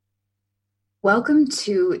Welcome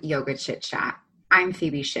to Yoga Chit Chat. I'm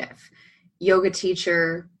Phoebe Schiff, yoga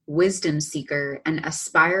teacher, wisdom seeker, and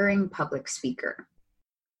aspiring public speaker.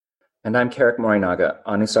 And I'm Carrick Morinaga,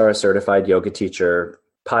 Anusara certified yoga teacher,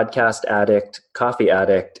 podcast addict, coffee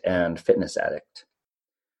addict, and fitness addict.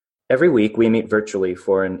 Every week we meet virtually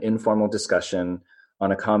for an informal discussion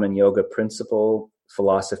on a common yoga principle,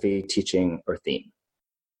 philosophy, teaching, or theme.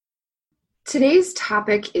 Today's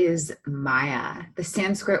topic is Maya, the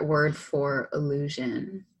Sanskrit word for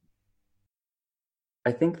illusion.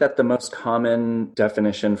 I think that the most common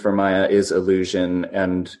definition for Maya is illusion,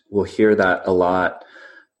 and we'll hear that a lot.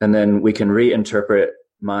 And then we can reinterpret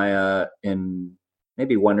Maya in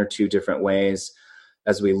maybe one or two different ways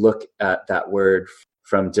as we look at that word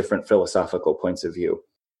from different philosophical points of view.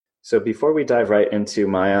 So before we dive right into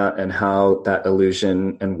Maya and how that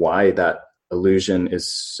illusion and why that illusion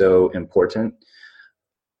is so important,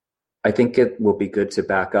 I think it will be good to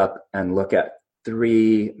back up and look at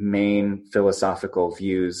three main philosophical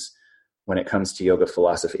views when it comes to yoga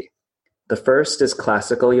philosophy. The first is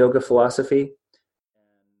classical yoga philosophy.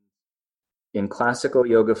 In classical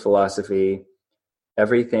yoga philosophy,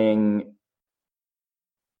 everything,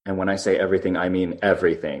 and when I say everything, I mean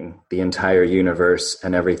everything, the entire universe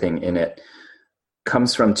and everything in it,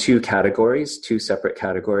 comes from two separate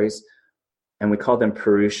categories, and we call them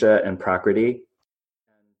Purusha and Prakriti.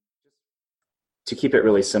 To keep it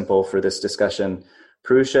really simple for this discussion,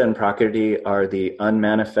 Purusha and Prakriti are the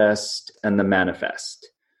unmanifest and the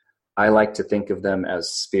manifest. I like to think of them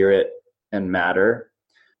as spirit and matter.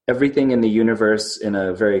 Everything in the universe, in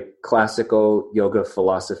a very classical yoga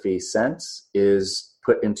philosophy sense, is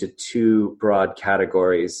put into two broad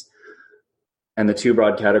categories. And the two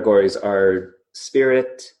broad categories are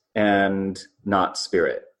spirit and not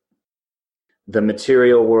spirit, the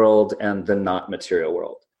material world and the not material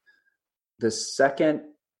world. The second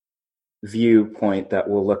viewpoint that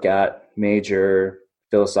we'll look at, major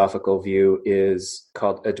philosophical view, is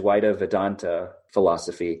called Advaita Vedanta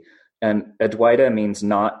philosophy. And Advaita means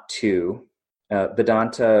not two.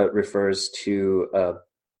 Vedanta refers to a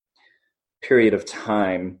period of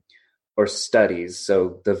time or studies.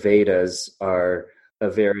 So the Vedas are a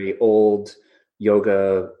very old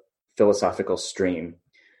yoga philosophical stream.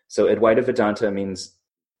 So Advaita Vedanta means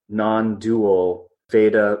non-dual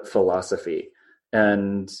Veda philosophy.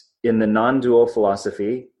 And in the non-dual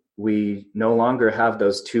philosophy, we no longer have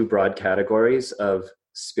those two broad categories of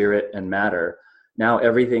spirit and matter. Now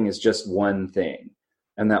everything is just one thing,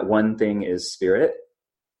 and that one thing is spirit.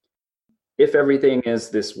 If everything is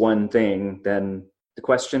this one thing, then the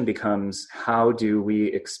question becomes, how do we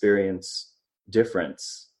experience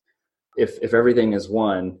difference? If everything is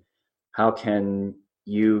one, how can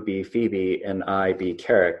you be Phoebe and I be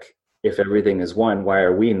Carrick? If everything is one, why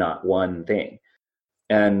are we not one thing?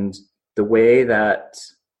 And the way that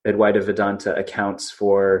Advaita Vedanta accounts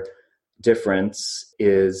for difference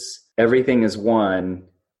is everything is one,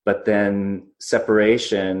 but then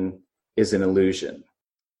separation is an illusion,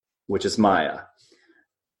 which is Maya.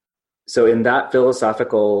 So in that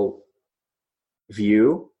philosophical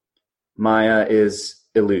view, Maya is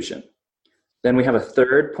illusion. Then we have a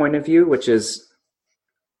third point of view, which is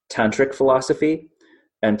Tantric philosophy.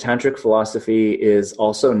 And Tantric philosophy is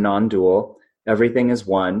also non-dual. Everything is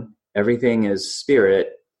one. Everything is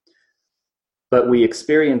spirit. But we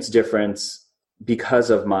experience difference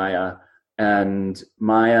because of Maya. And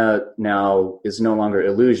Maya now is no longer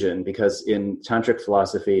illusion, because in Tantric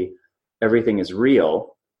philosophy, everything is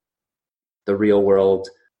real. The real world,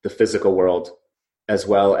 the physical world, as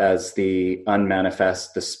well as the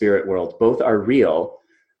unmanifest, the spirit world, both are real.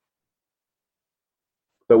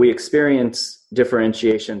 But we experience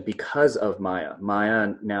differentiation because of Maya.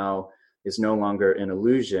 Maya now is no longer an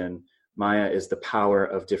illusion. Maya is the power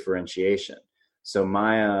of differentiation. So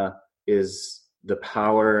Maya is the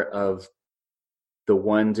power of the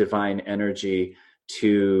one divine energy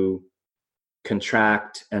to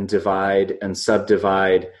contract and divide and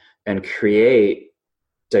subdivide and create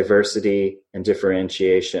diversity and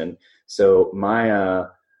differentiation. So Maya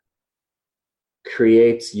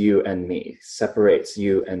creates you and me, separates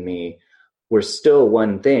you and me. We're still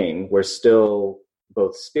one thing. We're still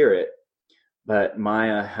both spirit, but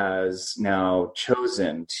Maya has now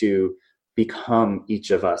chosen to become each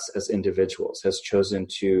of us as individuals, has chosen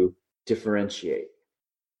to differentiate.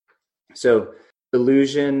 So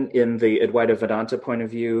illusion in the Advaita Vedanta point of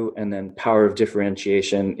view, and then power of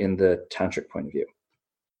differentiation in the Tantric point of view.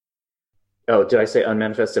 Oh, did I say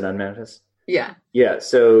unmanifest and unmanifest? Yeah. Yeah,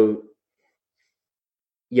 so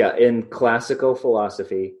in classical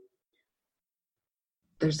philosophy,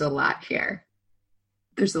 there's a lot here.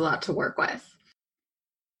 There's a lot to work with.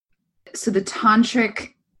 So the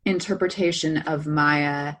tantric interpretation of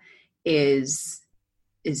Maya is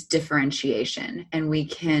differentiation, and we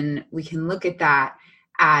can look at that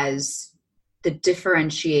as the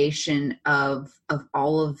differentiation of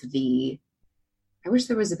all of the, I wish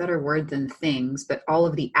there was a better word than things, but all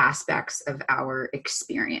of the aspects of our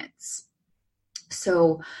experience.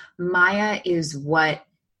 So Maya is what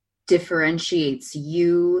differentiates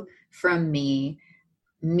you from me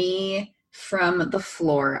from the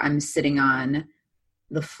floor I'm sitting on,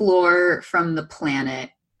 the floor from the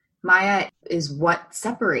planet. Maya is what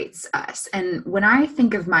separates us. And when I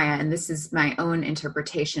think of Maya, and this is my own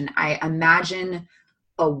interpretation, I imagine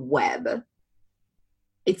a web.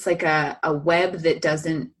 It's like a web that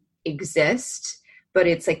doesn't exist, but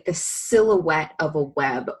it's like the silhouette of a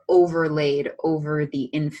web overlaid over the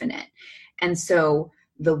infinite. And so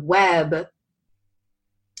the web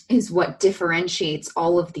is what differentiates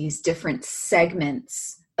all of these different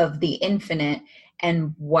segments of the infinite,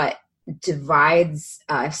 and what divides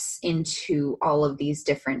us into all of these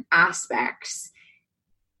different aspects.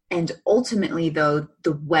 And ultimately, though,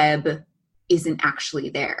 the web isn't actually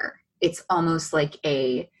there. It's almost like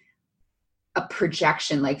a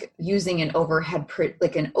projection, like using an overhead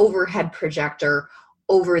projector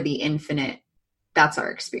over the infinite. That's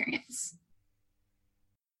our experience.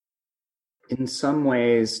 In some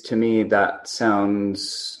ways, to me, that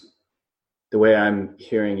sounds, the way I'm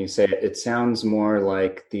hearing you say it, it sounds more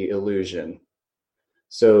like the illusion.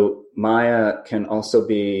 So Maya can also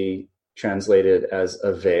be translated as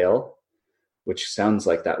a veil, which sounds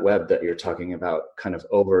like that web that you're talking about, kind of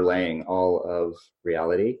overlaying all of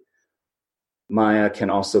reality. Maya can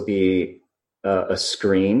also be a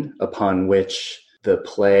screen upon which the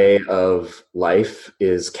play of life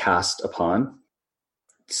is cast upon.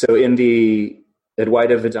 So in the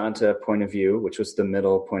Advaita Vedanta point of view, which was the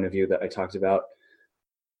middle point of view that I talked about,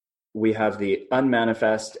 we have the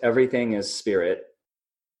unmanifest, everything is spirit.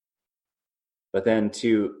 But then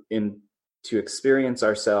to experience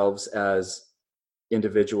ourselves as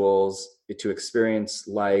individuals, to experience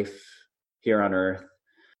life here on earth,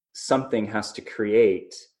 something has to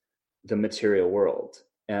create the material world.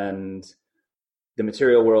 And the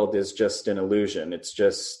material world is just an illusion. It's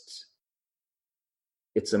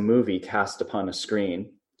a movie cast upon a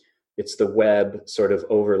screen. It's the web sort of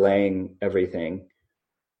overlaying everything.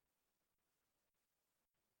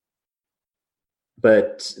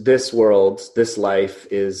 But this world, this life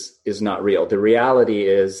is not real. The reality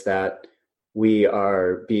is that we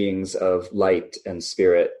are beings of light and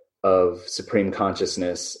spirit, of supreme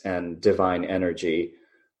consciousness and divine energy.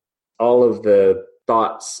 All of the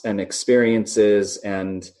thoughts and experiences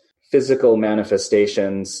and physical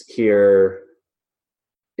manifestations here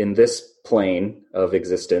in this plane of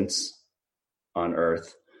existence on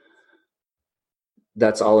earth,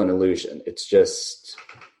 that's all an illusion. It's just,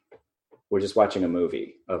 we're just watching a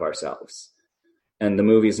movie of ourselves. And the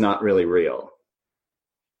movie's not really real.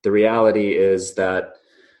 The reality is that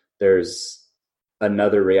there's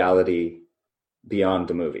another reality beyond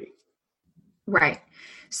the movie. Right.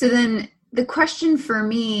 So then the question for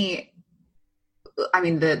me, I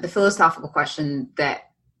mean, the philosophical question that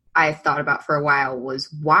I thought about for a while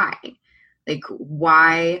was why? Like,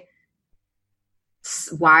 why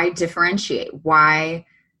differentiate? Why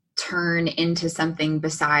turn into something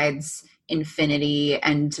besides infinity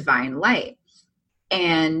and divine light?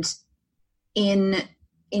 And in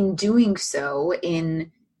doing so,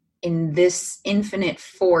 in this infinite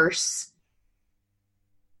force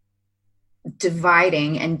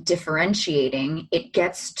dividing and differentiating, it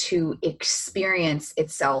gets to experience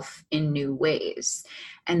itself in new ways.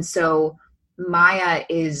 And so Maya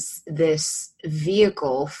is this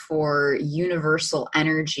vehicle for universal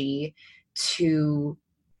energy to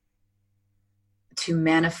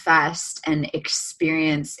manifest and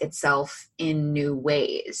experience itself in new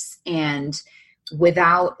ways. And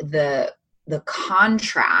without the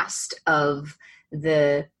contrast of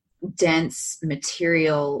the dense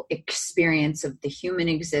material experience of the human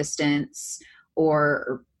existence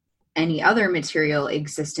or any other material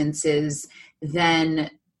existences,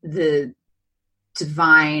 then the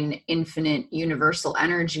divine, infinite, universal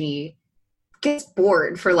energy gets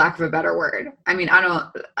bored, for lack of a better word. I mean,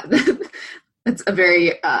 that's a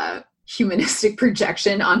very humanistic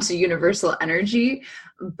projection onto universal energy,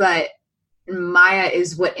 but Maya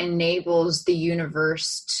is what enables the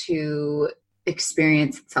universe to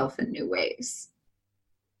experience itself in new ways.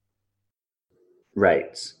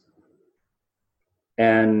 Right.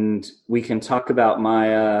 And we can talk about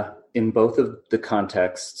Maya in both of the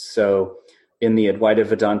contexts. So in the Advaita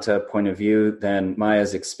Vedanta point of view, then Maya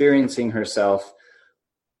is experiencing herself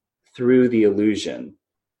through the illusion.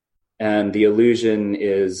 And the illusion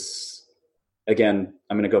is, again,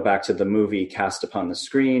 I'm going to go back to the movie Cast Upon the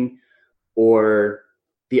Screen, or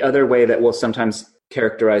the other way that we'll sometimes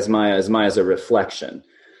characterize Maya is a reflection.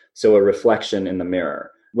 So a reflection in the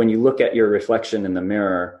mirror. When you look at your reflection in the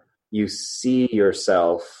mirror, you see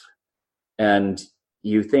yourself and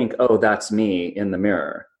you think, oh, that's me in the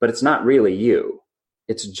mirror. But it's not really you.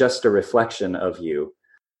 It's just a reflection of you.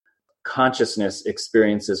 Consciousness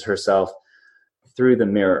experiences herself through the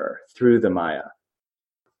mirror, through the Maya.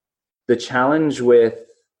 The challenge with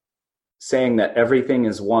saying that everything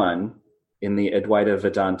is one in the Advaita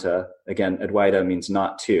Vedanta, again, Advaita means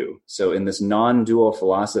not two. So in this non-dual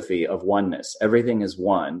philosophy of oneness, everything is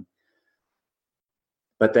one.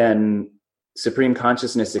 But then Supreme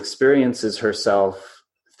Consciousness experiences herself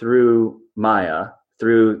through Maya,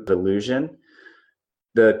 through the illusion.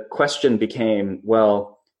 The question became,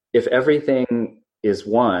 well, if everything is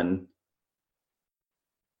one,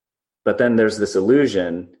 but then there's this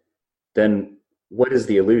illusion, then what is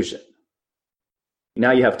the illusion?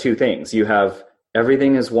 Now you have two things. You have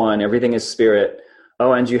everything is one, everything is spirit.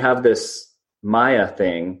 Oh, and you have this Maya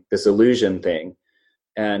thing, this illusion thing,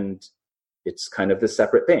 and it's kind of this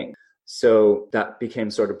separate thing. So that became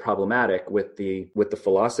sort of problematic with the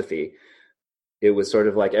philosophy. It was sort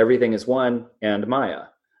of like everything is one and Maya,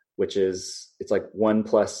 which is, it's like one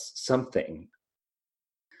plus something.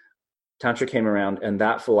 Tantra came around and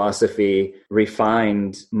that philosophy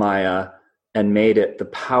refined Maya and made it the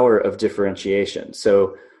power of differentiation.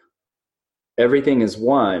 So everything is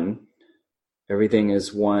one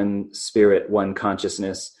spirit, one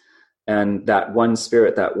consciousness, and that one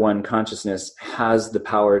spirit, that one consciousness has the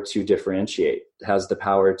power to differentiate, has the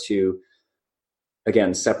power to,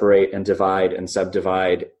 again, separate and divide and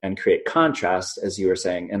subdivide and create contrast, as you were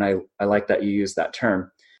saying. And I like that you use that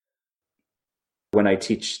term. When I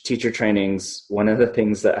teach teacher trainings, one of the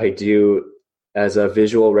things that I do as a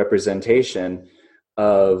visual representation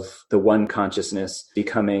of the one consciousness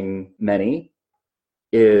becoming many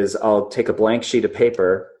is I'll take a blank sheet of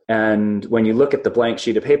paper, and when you look at the blank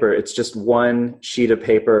sheet of paper, it's just one sheet of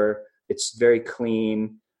paper. It's very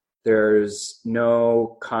clean. There's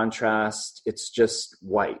no contrast. It's just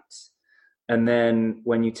white. And then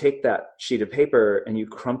when you take that sheet of paper and you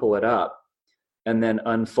crumple it up and then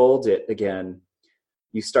unfold it again,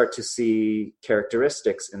 you start to see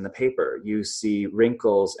characteristics in the paper. You see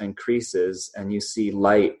wrinkles and creases, and you see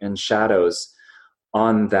light and shadows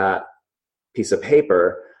on that piece of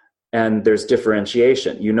paper, and there's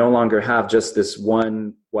differentiation. You no longer have just this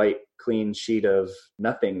one white, clean sheet of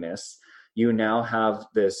nothingness. You now have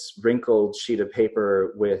this wrinkled sheet of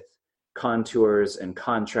paper with contours and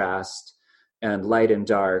contrast and light and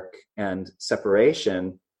dark and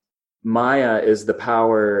separation. Maya is the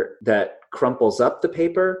power that crumples up the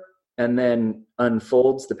paper and then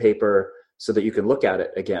unfolds the paper so that you can look at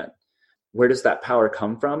it again. Where does that power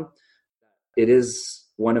come from? It is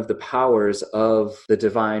one of the powers of the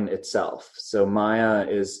divine itself. So Maya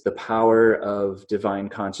is the power of divine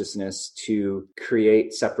consciousness to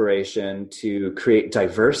create separation, to create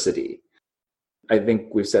diversity. I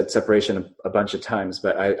think we've said separation a bunch of times,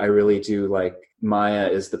 but I really do like Maya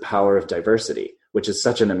is the power of diversity, which is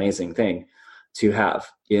such an amazing thing to have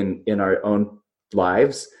in our own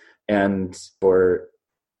lives and for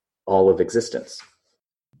all of existence.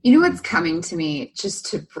 You know what's coming to me, just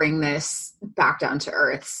to bring this back down to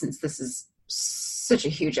earth, since this is such a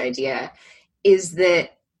huge idea, is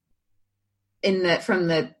that from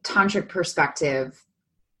the tantric perspective,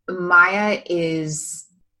 Maya is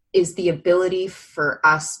the ability for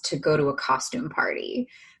us to go to a costume party,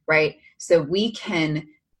 right? So we can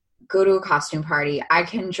go to a costume party. I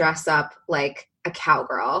can dress up like a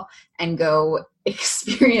cowgirl and go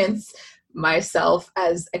experience myself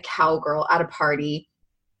as a cowgirl at a party,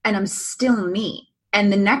 and I'm still me.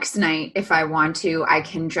 And the next night, if I want to, I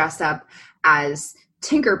can dress up as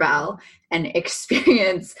Tinkerbell and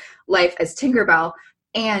experience life as Tinkerbell,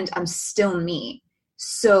 and I'm still me.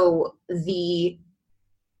 So and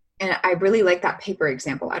I really like that paper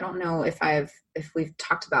example. I don't know if we've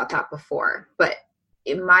talked about that before, but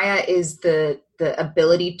Maya is the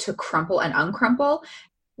ability to crumple and uncrumple.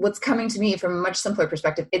 What's coming to me from a much simpler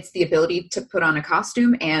perspective, it's the ability to put on a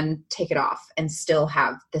costume and take it off and still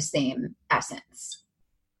have the same essence.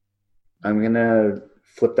 I'm going to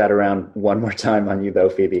flip that around one more time on you though,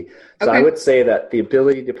 Phoebe. So Okay. I would say that the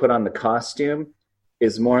ability to put on the costume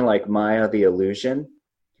is more like Maya the illusion,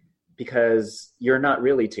 because you're not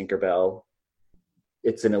really Tinkerbell.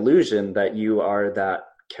 It's an illusion that you are that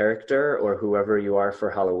character or whoever you are for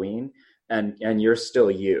Halloween, and you're still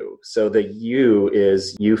you. So the you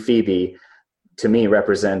is you, Phoebe, to me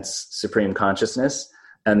represents supreme consciousness.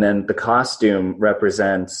 And then the costume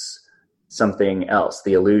represents something else,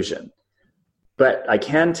 the illusion. But I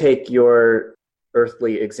can take your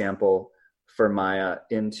earthly example for Maya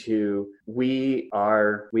into we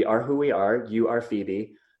are who we are. You are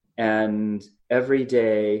Phoebe. And every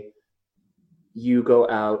day you go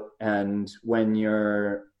out, and when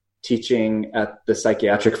you're teaching at the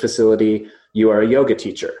psychiatric facility, you are a yoga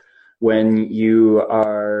teacher. When you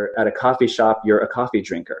are at a coffee shop, you're a coffee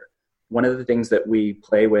drinker. One of the things that we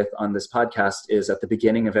play with on this podcast is at the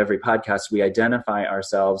beginning of every podcast, we identify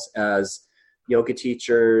ourselves as yoga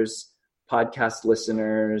teachers, podcast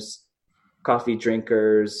listeners, coffee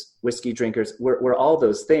drinkers, whiskey drinkers. We're all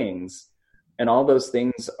those things. And all those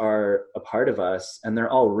things are a part of us, and they're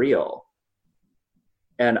all real.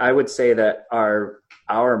 And I would say that our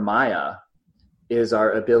Maya is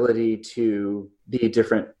our ability to be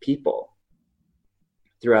different people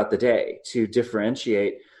throughout the day, to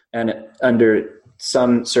differentiate. And under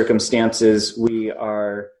some circumstances, we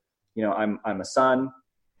are, I'm a son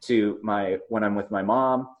when I'm with my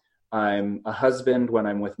mom. I'm a husband when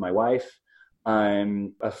I'm with my wife.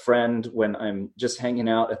 I'm a friend when I'm just hanging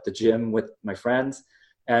out at the gym with my friends.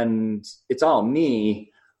 And it's all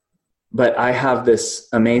me, but I have this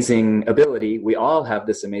amazing ability. We all have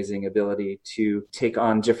this amazing ability to take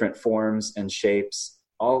on different forms and shapes,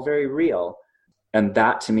 all very real. And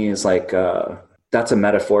that to me is like, that's a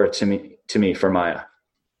metaphor to me for Maya.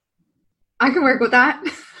 I can work with that.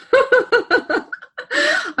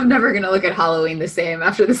 I'm never going to look at Halloween the same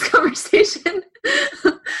after this conversation.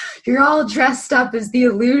 You're all dressed up as the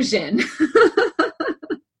illusion.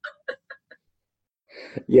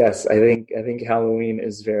 Yes, I think Halloween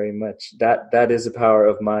is very much that is a power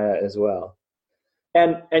of Maya as well.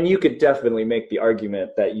 And you could definitely make the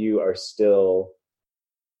argument that you are still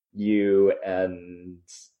you, and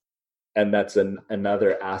that's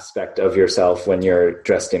another aspect of yourself when you're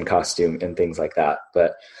dressed in costume and things like that.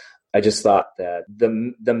 But I just thought that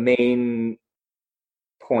the main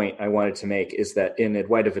point I wanted to make is that in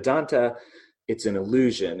Advaita Vedanta, it's an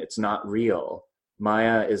illusion. It's not real.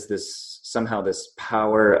 Maya is somehow this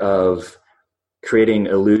power of creating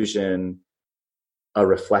illusion, a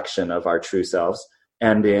reflection of our true selves.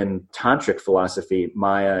 And in tantric philosophy,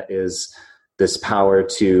 Maya is this power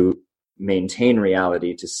to maintain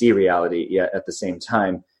reality, to see reality, yet at the same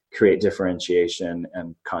time create differentiation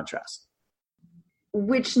and contrast.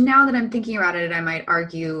 Which, now that I'm thinking about it, I might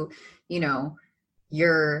argue,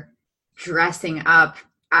 you're dressing up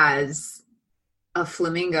as a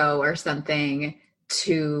flamingo or something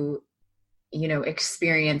to,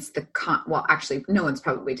 experience well, actually, no one's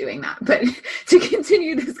probably doing that, but to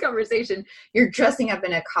continue this conversation, you're dressing up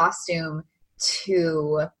in a costume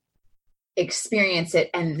to experience it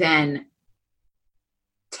and then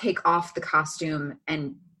take off the costume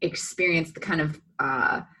and experience the kind of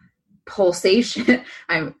pulsation.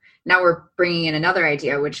 Now we're bringing in another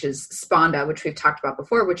idea, which is spanda, which we've talked about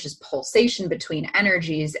before, which is pulsation between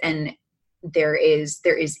energies. And there is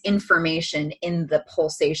information in the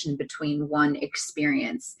pulsation between one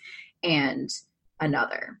experience and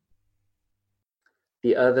another.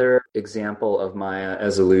 The other example of Maya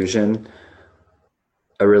as illusion,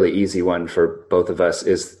 a really easy one for both of us,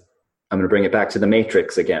 is I'm going to bring it back to the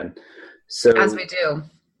Matrix again. So As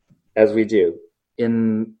we do.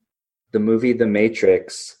 In the movie The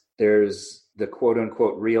Matrix, there's the quote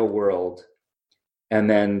unquote real world, and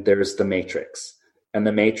then there's the Matrix. And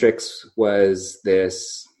the Matrix was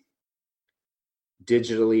this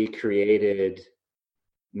digitally created,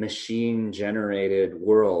 machine generated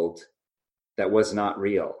world that was not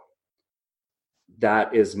real.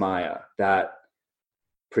 That is Maya, that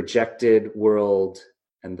projected world,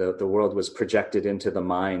 and the world was projected into the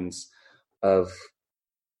minds of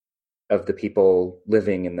the people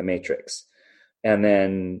living in the Matrix. And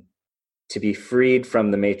then to be freed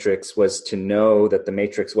from the Matrix was to know that the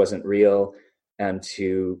Matrix wasn't real and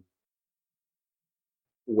to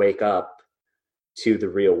wake up to the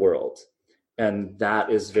real world. And that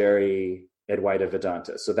is very Advaita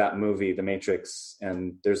Vedanta. So that movie, The Matrix,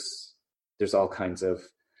 and there's all kinds of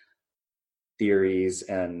theories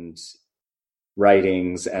and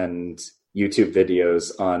writings and YouTube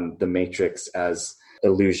videos on the Matrix as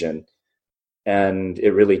illusion. And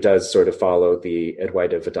it really does sort of follow the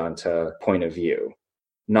Advaita Vedanta point of view.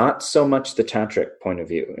 Not so much the tantric point of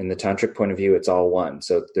view. In the tantric point of view, it's all one.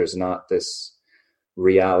 So there's not this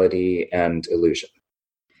reality and illusion.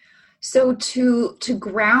 So to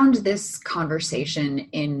ground this conversation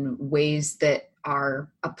in ways that are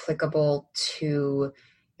applicable to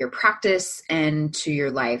your practice and to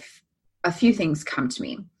your life, a few things come to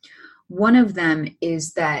me. One of them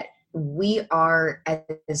is that we are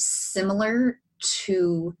as similar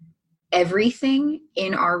to everything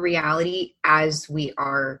in our reality as we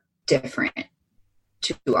are different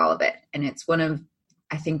to all of it. And it's one of,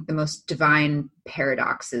 I think, the most divine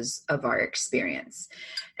paradoxes of our experience.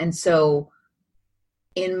 And so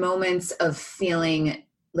in moments of feeling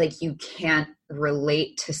like you can't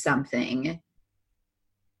relate to something,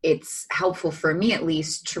 it's helpful for me at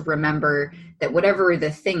least to remember that whatever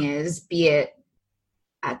the thing is, be it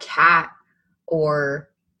a cat or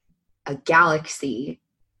a galaxy,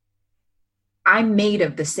 I'm made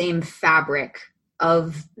of the same fabric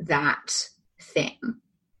of that thing.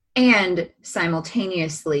 And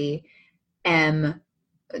simultaneously am,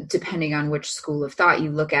 depending on which school of thought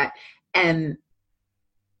you look at, am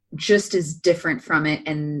just as different from it,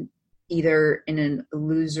 and either in an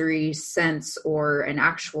illusory sense or an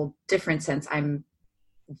actual different sense, I'm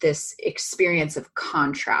this experience of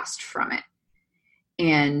contrast from it.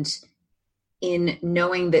 And in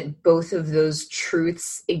knowing that both of those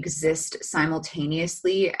truths exist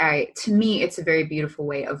simultaneously, to me, it's a very beautiful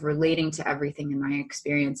way of relating to everything in my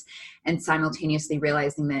experience, and simultaneously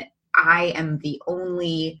realizing that I am the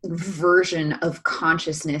only version of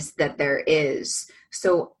consciousness that there is.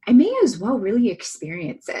 So I may as well really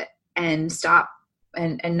experience it and stop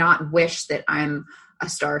and not wish that I'm a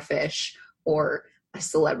starfish or a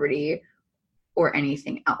celebrity or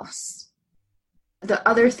anything else. The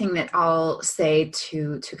other thing that I'll say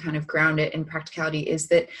to kind of ground it in practicality is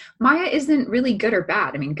that Maya isn't really good or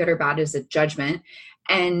bad. I mean, good or bad is a judgment.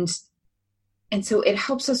 And so it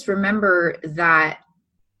helps us remember that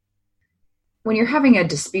when you're having a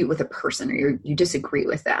dispute with a person or you disagree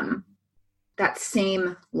with them, that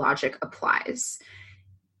same logic applies.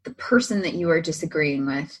 The person that you are disagreeing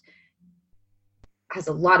with has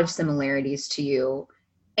a lot of similarities to you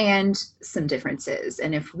and some differences.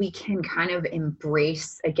 And if we can kind of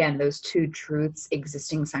embrace, again, those two truths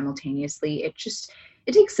existing simultaneously, it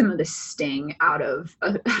takes some of the sting out of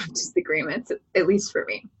disagreements, at least for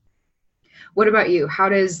me. What about you? How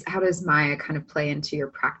does Maya kind of play into your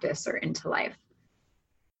practice or into life?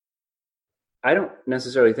 I don't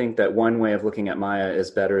necessarily think that one way of looking at Maya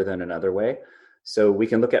is better than another way. So we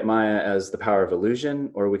can look at Maya as the power of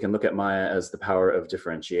illusion, or we can look at Maya as the power of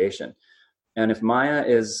differentiation. And if Maya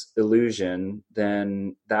is illusion,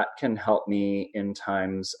 then that can help me in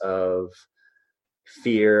times of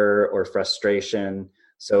fear or frustration.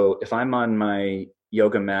 So if I'm on my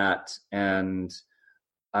yoga mat and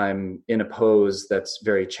I'm in a pose that's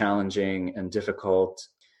very challenging and difficult,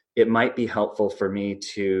 it might be helpful for me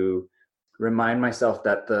to remind myself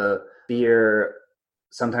that the fear,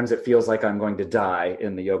 sometimes it feels like I'm going to die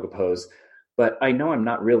in the yoga pose, but I know I'm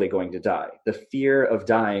not really going to die. The fear of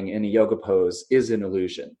dying in a yoga pose is an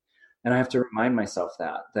illusion. And I have to remind myself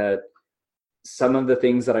that some of the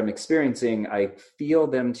things that I'm experiencing, I feel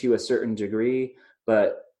them to a certain degree,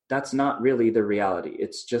 but that's not really the reality.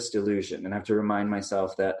 It's just illusion. And I have to remind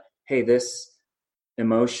myself that, hey, this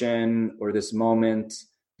emotion or this moment,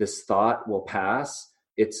 this thought will pass.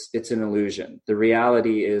 It's an illusion. The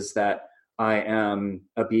reality is that I am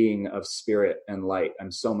a being of spirit and light.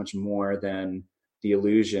 I'm so much more than the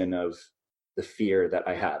illusion of the fear that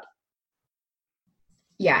I had.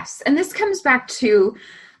 Yes. And this comes up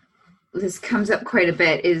quite a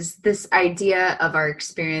bit, is this idea of our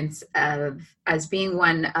experience as being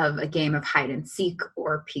one of a game of hide and seek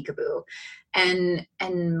or peekaboo. And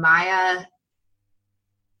Maya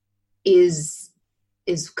is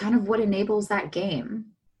kind of what enables that game.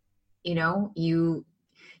 You know, you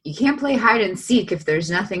can't play hide and seek if there's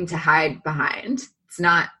nothing to hide behind. It's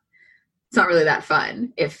not really that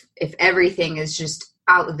fun. If everything is just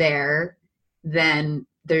out there, then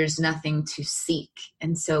there's nothing to seek.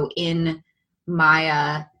 And so in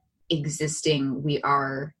Maya existing, we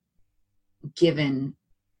are given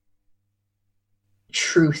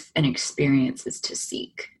truth and experiences to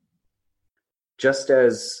seek. Just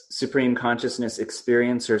as Supreme Consciousness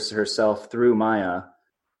experiences herself through Maya,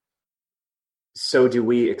 so do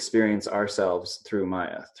we experience ourselves through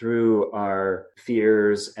Maya, through our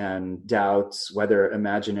fears and doubts, whether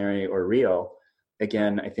imaginary or real.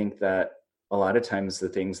 Again, I think that a lot of times the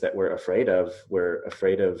things that we're afraid of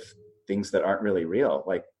things that aren't really real.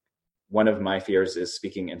 Like, one of my fears is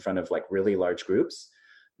speaking in front of like really large groups,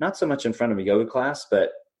 not so much in front of a yoga class,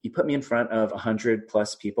 but you put me in front of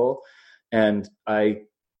 100+ people and I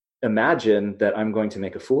imagine that I'm going to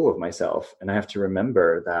make a fool of myself. And I have to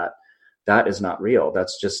remember that is not real.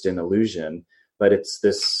 That's just an illusion. But it's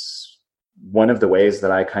this one of the ways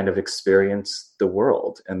that I kind of experience the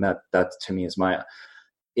world. And that to me is Maya.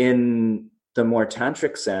 In the more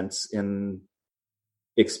tantric sense, in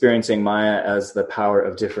experiencing Maya as the power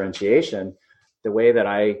of differentiation, the way that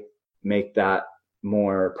I make that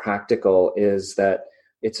more practical is that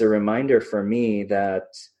it's a reminder for me that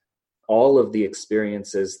all of the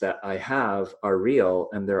experiences that I have are real,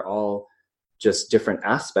 and they're all just different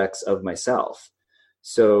aspects of myself.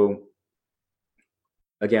 So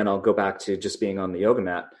again, I'll go back to just being on the yoga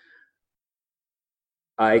mat.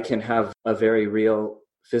 I can have a very real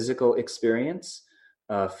physical experience,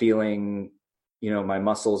 feeling, my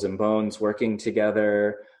muscles and bones working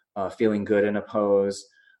together, feeling good in a pose.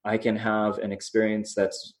 I can have an experience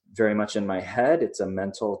that's very much in my head. It's a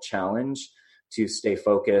mental challenge to stay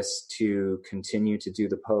focused, to continue to do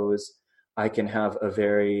the pose. I can have a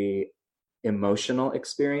very emotional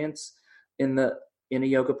experience in a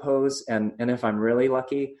yoga pose. And if I'm really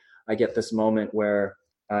lucky, I get this moment where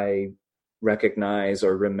I recognize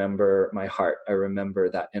or remember my heart. I remember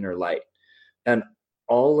that inner light. And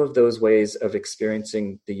all of those ways of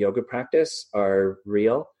experiencing the yoga practice are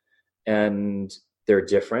real and they're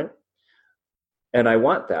different. And I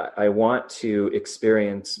want that. I want to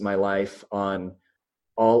experience my life on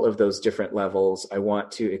all of those different levels. I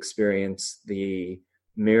want to experience the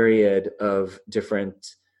myriad of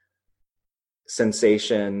different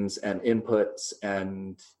sensations and inputs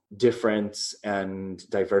and difference and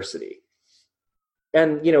diversity.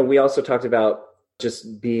 And, we also talked about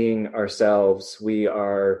just being ourselves. We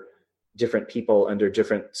are different people under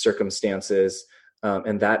different circumstances,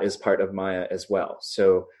 and that is part of Maya as well.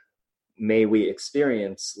 So may we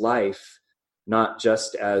experience life not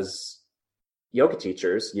just as yoga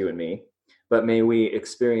teachers, you and me, but may we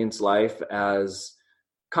experience life as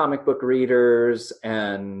comic book readers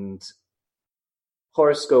and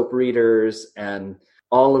horoscope readers and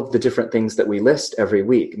all of the different things that we list every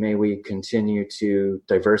week. May we continue to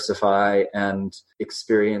diversify and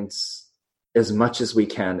experience as much as we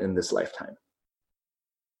can in this lifetime.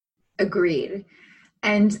 Agreed.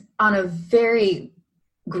 And on a very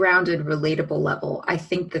grounded, relatable level, I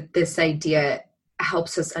think that this idea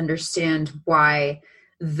helps us understand why,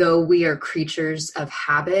 though we are creatures of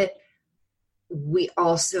habit, we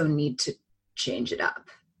also need to change it up.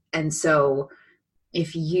 And so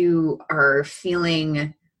if you are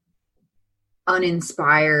feeling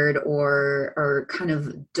uninspired or kind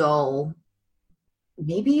of dull,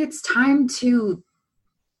 maybe it's time to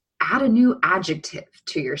add a new adjective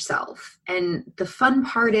to yourself. And the fun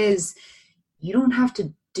part is you don't have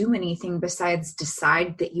to do anything besides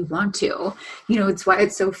decide that you want to. It's why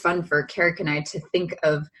it's so fun for Carrick and I to think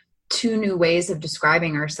of 2 new ways of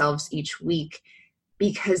describing ourselves each week,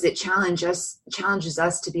 because it challenges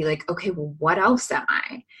us to be like, okay, well, what else am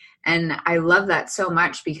I? And I love that so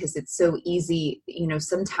much because it's so easy,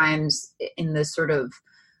 sometimes in the sort of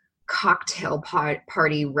cocktail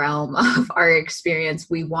party realm of our experience,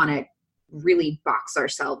 we want to really box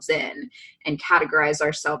ourselves in and categorize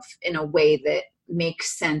ourselves in a way that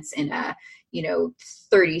makes sense in a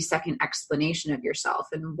 30-second explanation of yourself.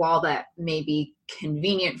 And while that may be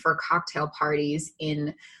convenient for cocktail parties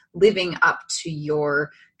in living up to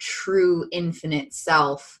your true infinite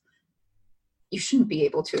self, you shouldn't be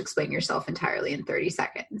able to explain yourself entirely in 30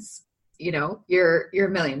 seconds. You're a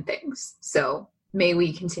million things. So may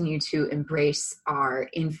we continue to embrace our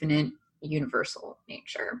infinite universal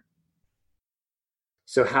nature.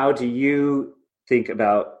 So how do you think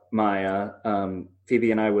about Maya?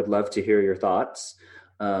 Phoebe and I would love to hear your thoughts.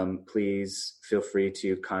 Please feel free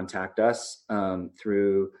to contact us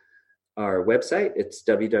through our website. It's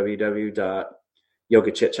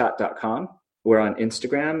www.yogachitchat.com. We're on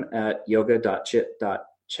Instagram at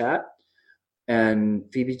yoga.chit.chat. And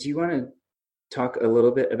Phoebe, do you want to talk a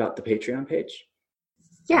little bit about the Patreon page?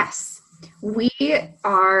 Yes. We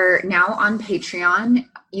are now on Patreon.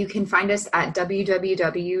 You can find us at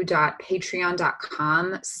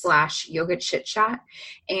www.patreon.com/yogachitchat.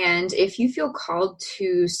 And if you feel called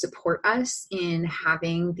to support us in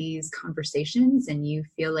having these conversations and you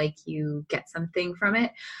feel like you get something from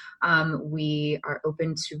it, we are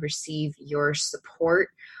open to receive your support.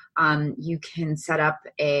 You can set up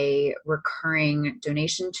a recurring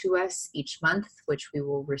donation to us each month, which we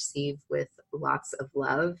will receive with lots of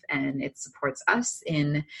love, and it supports us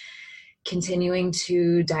in continuing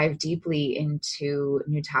to dive deeply into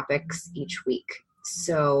new topics each week.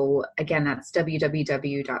 So again, that's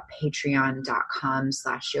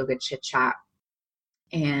www.patreon.com/yogachitchat.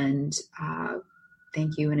 And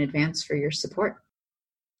thank you in advance for your support.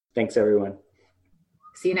 Thanks, everyone.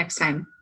 See you next time.